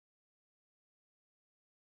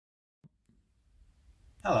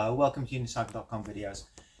Hello, welcome to Unicycle.com videos.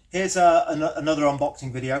 Here's another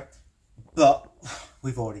unboxing video, but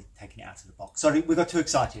we've already taken it out of the box. Sorry, we got too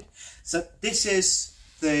excited. So this is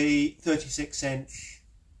the 36-inch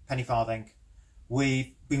Penny Farthing.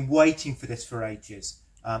 We've been waiting for this for ages.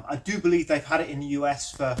 I do believe they've had it in the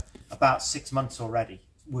US for about 6 months already.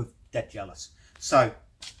 We're dead jealous. So,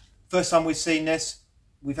 first time we've seen this.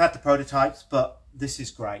 We've had the prototypes, but this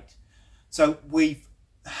is great. So we've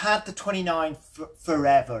had the 29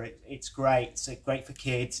 forever. It's great. It's great for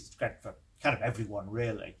kids. It's great for kind of everyone,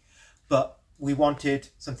 really. But we wanted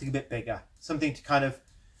something a bit bigger, something to kind of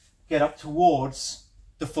get up towards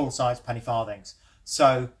the full-size Penny Farthings.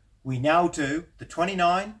 So we now do the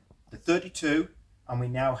 29, the 32, and we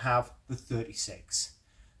now have the 36.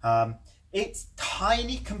 It's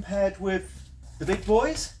tiny compared with the big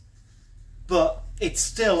boys, but it's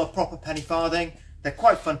still a proper Penny Farthing. They're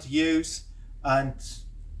quite fun to use, and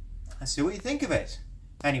let's see what you think of it.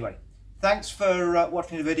 Anyway, thanks for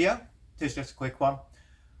watching the video. It is just a quick one.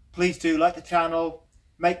 Please do like the channel,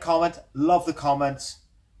 make comment, love the comments,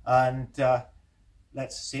 and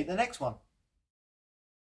let's see you in the next one.